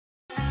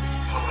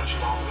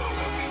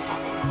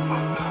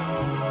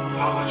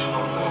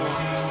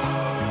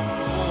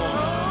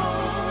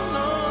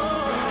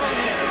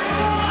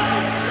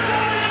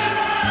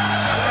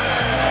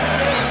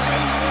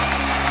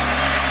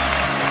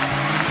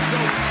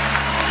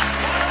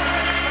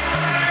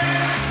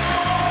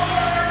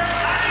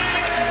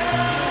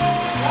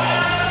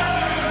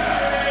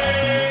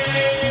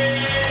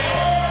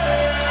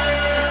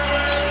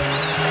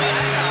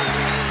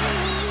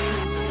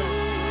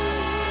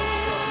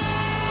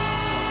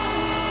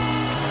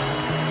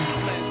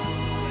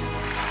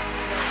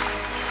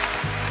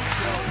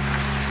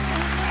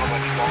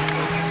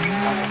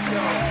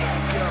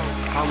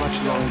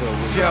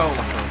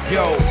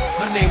Yo,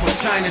 her name was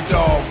China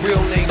Doll,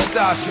 real name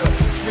Sasha.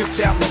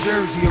 Stripped out in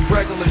Jersey, a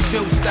regular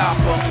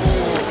showstopper.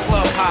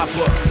 Club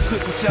hopper,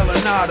 couldn't tell her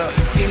nada.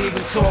 Can't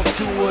even talk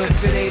to her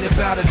if it ain't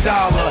about $1.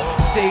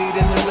 Stayed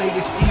in the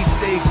latest East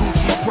Say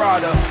Gucci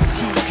Prada.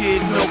 2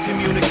 kids, no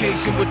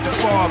communication with the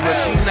father.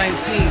 She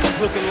 19,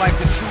 looking like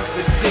the truth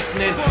is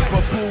sickening.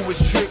 But boo was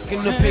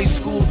tricking to pay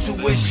school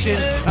tuition.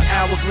 An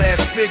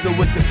hourglass figure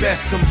with the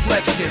best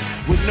complexion,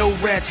 with no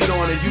ratchet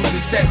on her,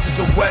 using sex as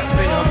a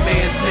weapon. Her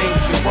man's name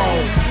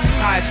Tyrone,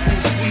 high school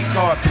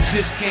sweetheart,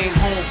 just came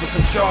home for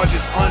some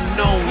charges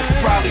unknown. It's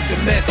probably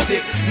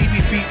domestic, he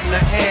be beating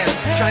her ass.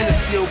 China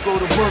still go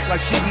to work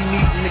like she be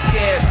needing the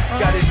cash.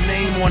 Got his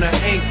name on her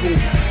ankle,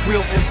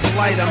 real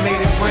impolite. I made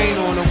it rain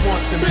on her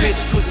once and bitch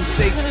couldn't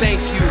say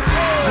thank you.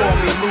 Call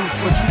me loose,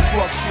 but you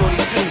fuck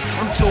shorty too.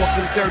 I'm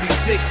talking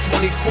 36,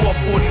 24,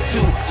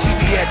 42. She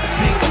be at the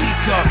pink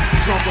teacup,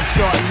 drunk on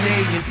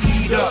Chardonnay and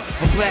eat up.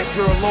 A black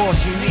girl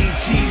lost, you need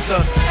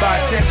Jesus.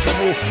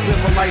 Bisexual,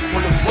 live a life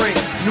on the brink.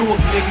 Knew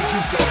of niggas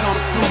used to come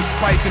through,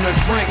 spiking a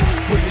drink,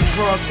 putting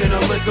drugs in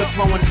her liquor,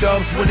 throwing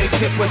dubs when they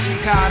tip her. She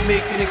high,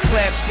 making it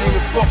clap,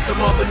 screaming, fuck them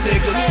other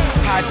niggas.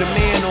 High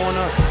demand on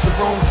her,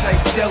 Tyrone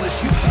type jealous,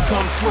 used to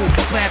come through,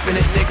 clapping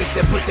at niggas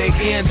that put their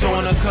hands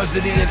on her, cause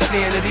of the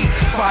insanity.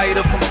 Fired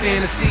up from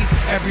fantasies,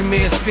 every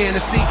man's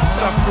fantasy,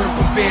 suffering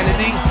from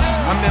vanity.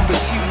 I remember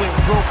she went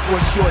broke for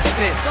a short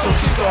stint, so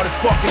she started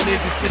fucking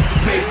niggas just to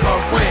pay her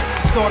rent.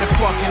 Started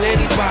fucking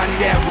anybody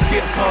that would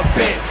get her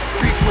bent.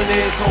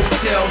 Frequented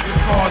hotels and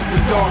cars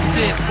with dark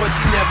tints, but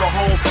she never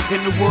home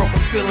in the world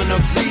fulfilling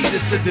her greed.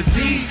 It's a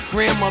disease.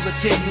 Grandmother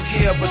taking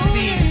care of her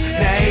seeds.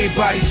 Now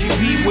everybody she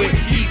be with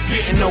keep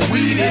getting her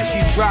weeded.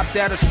 She dropped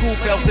out of school,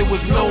 felt it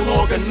was no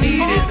longer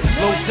needed.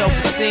 Low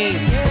self-esteem,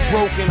 a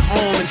broken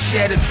home and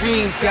shattered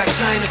dreams. Got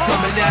China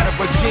coming out of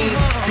her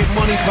jeans. Get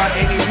money by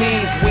any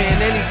means,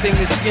 wearing anything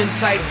that's skin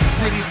tight.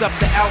 Pretties up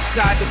the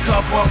outside, the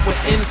cover up was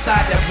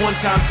inside. That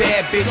one-time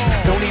bad bitch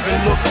don't even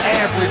look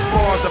average.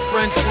 Bars of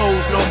French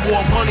clothes, no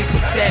more money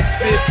for Saks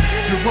Fifth.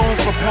 Jerome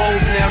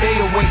proposed, now they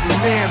awaiting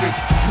marriage.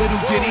 Little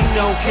did he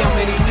know how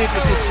many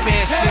niggas had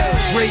smashed it.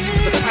 Dre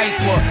used to pipe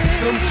her,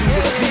 them two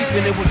was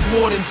creeping. It was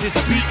more than just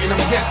beating,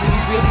 I'm guessing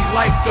he really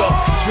liked her.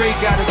 Dre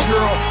got a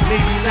girl,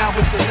 maybe not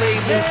with the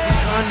labels.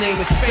 Her name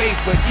is Faith,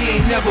 but he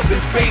ain't never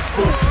been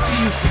faithful. She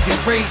used to get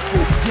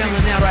rageful,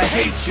 yelling out I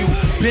hate you.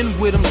 Been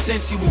with him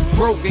since he was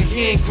broke and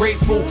he ain't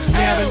grateful.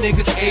 Now the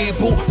nigga's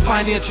able,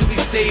 financially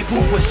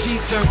stable, but she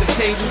turned the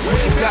tables when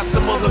he got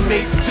some other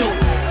mates too.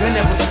 That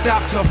never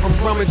stopped her from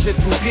rummaging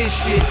through his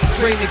shit.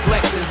 Dre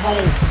neglecting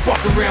home, fuck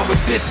around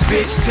with this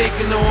bitch.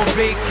 Taking her on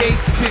vacays,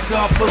 pick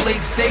her up for late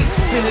stays.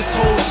 Then his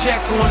whole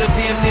check on her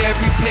damn near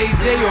every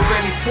payday.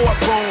 Already fought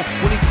wrong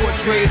when he caught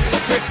Dre at the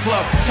strip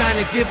club.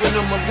 China giving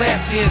him a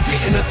lap dance,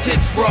 getting her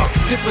tits rough.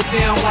 Zip her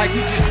down like he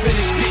just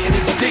finished getting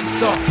his dick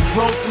sucked.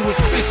 Run through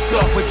his fist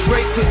up, but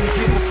Dre couldn't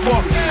give a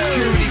fuck.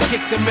 Security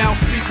kicked him out,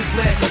 speakers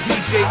let the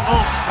DJ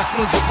I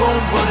seen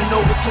Jerome running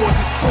over towards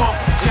his trunk.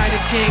 China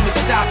came and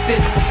stopped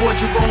it before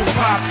Jerome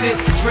popped it.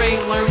 Dre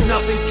ain't learned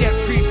nothing, kept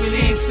creeping,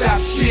 he ain't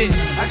stopped shit.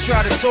 I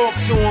tried to talk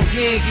to him,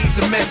 he ain't heed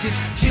the message.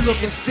 She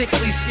looking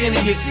sickly, skinny,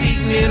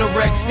 exceeding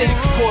anorexic,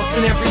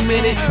 coughing every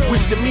minute,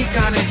 which to me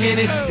kinda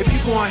hinted. If you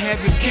gonna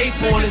have your cape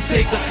on and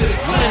take her to the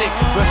clinic,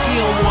 but he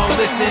don't wanna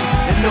listen,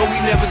 and no, he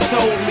never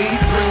told me.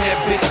 Bring that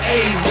bitch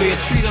anywhere,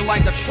 treat her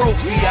like a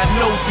trophy. I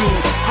know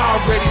dude, I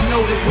already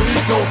know that when he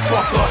go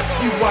fuck her,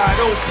 he wide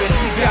open,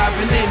 he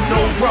diving in, no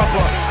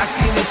rubber. I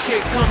seen this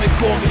shit coming,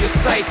 call me a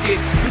psychic.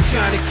 Been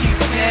trying to keep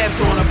tabs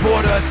on her,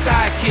 bought her a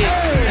sidekick.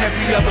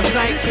 Every other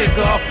night, pick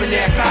her up in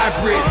that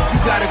hybrid. You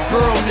got a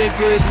girl,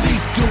 nigga, at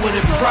least do it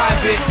in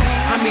private.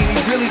 I mean, he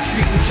really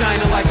treating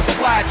China like a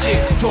fly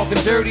chick. Talking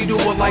dirty to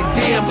her like,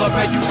 damn, love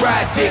how you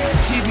ride dick.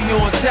 She be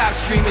on top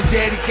screaming,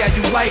 daddy, can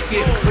you like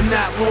it? But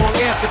not long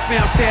after,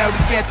 found out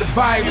he got the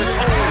virus.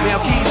 Now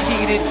he's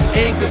heated,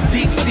 anger's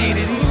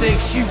deep-seated. He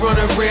thinks she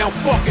running around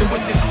fucking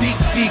with this deep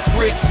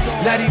secret.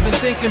 Not even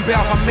thinking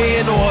about her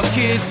man or her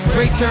kids.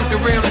 Dre turned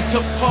around and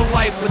took her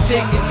life for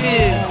taking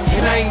his.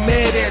 And I ain't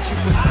mad at you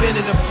for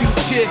spinning a few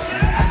chicks.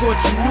 I thought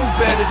you knew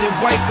better than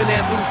wiping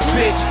that loose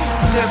bitch.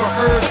 You never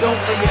heard, don't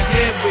lay your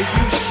head where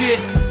you shit.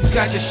 You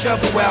got your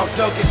shovel out,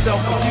 dug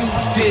yourself a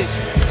huge ditch.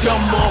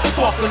 Dumb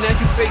motherfucker, now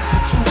you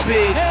facing 2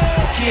 bigs.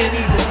 You can't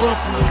even run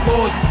from the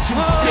law, you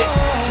too sick.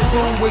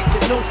 Jerome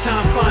wasted no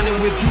time finding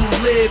where dude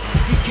live.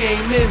 He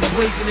came in,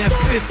 blazing that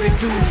fifth and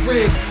dude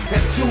rigs.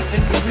 That's 2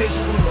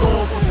 individuals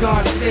gone for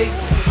God's sake.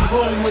 She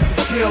home with the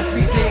jail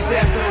 3 days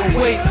after her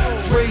wait.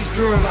 Dre's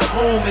girl at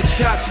home in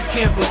shock, she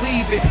can't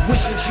believe it.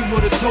 Wishing she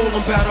would've told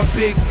him about her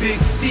big, big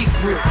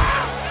secret.